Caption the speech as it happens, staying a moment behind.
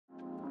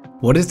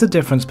What is the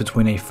difference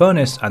between a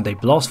furnace and a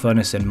blast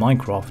furnace in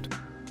Minecraft?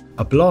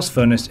 A blast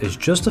furnace is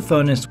just a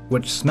furnace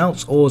which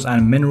smelts ores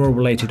and mineral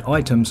related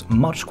items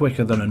much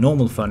quicker than a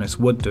normal furnace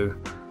would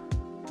do.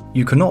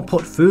 You cannot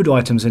put food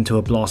items into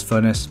a blast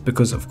furnace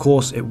because of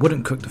course it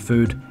wouldn't cook the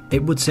food,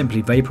 it would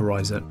simply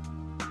vaporize it.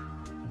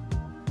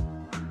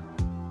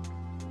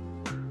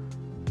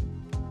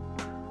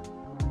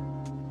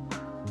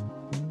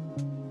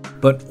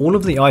 But all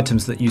of the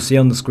items that you see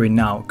on the screen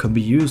now can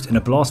be used in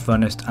a blast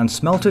furnace and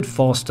smelted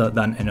faster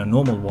than in a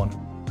normal one.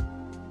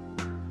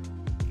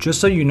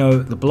 Just so you know,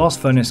 the blast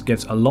furnace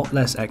gives a lot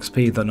less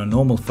XP than a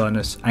normal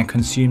furnace and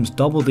consumes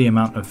double the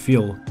amount of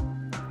fuel.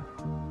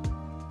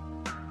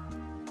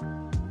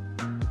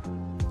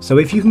 So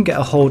if you can get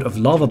a hold of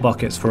lava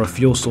buckets for a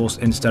fuel source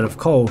instead of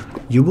coal,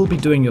 you will be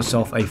doing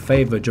yourself a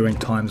favour during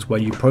times where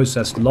you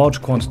process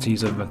large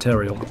quantities of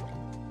material.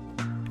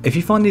 If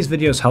you find these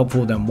videos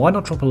helpful, then why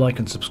not drop a like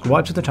and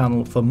subscribe to the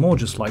channel for more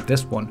just like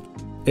this one.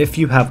 If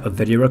you have a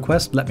video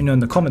request, let me know in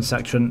the comments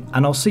section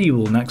and I'll see you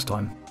all next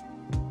time.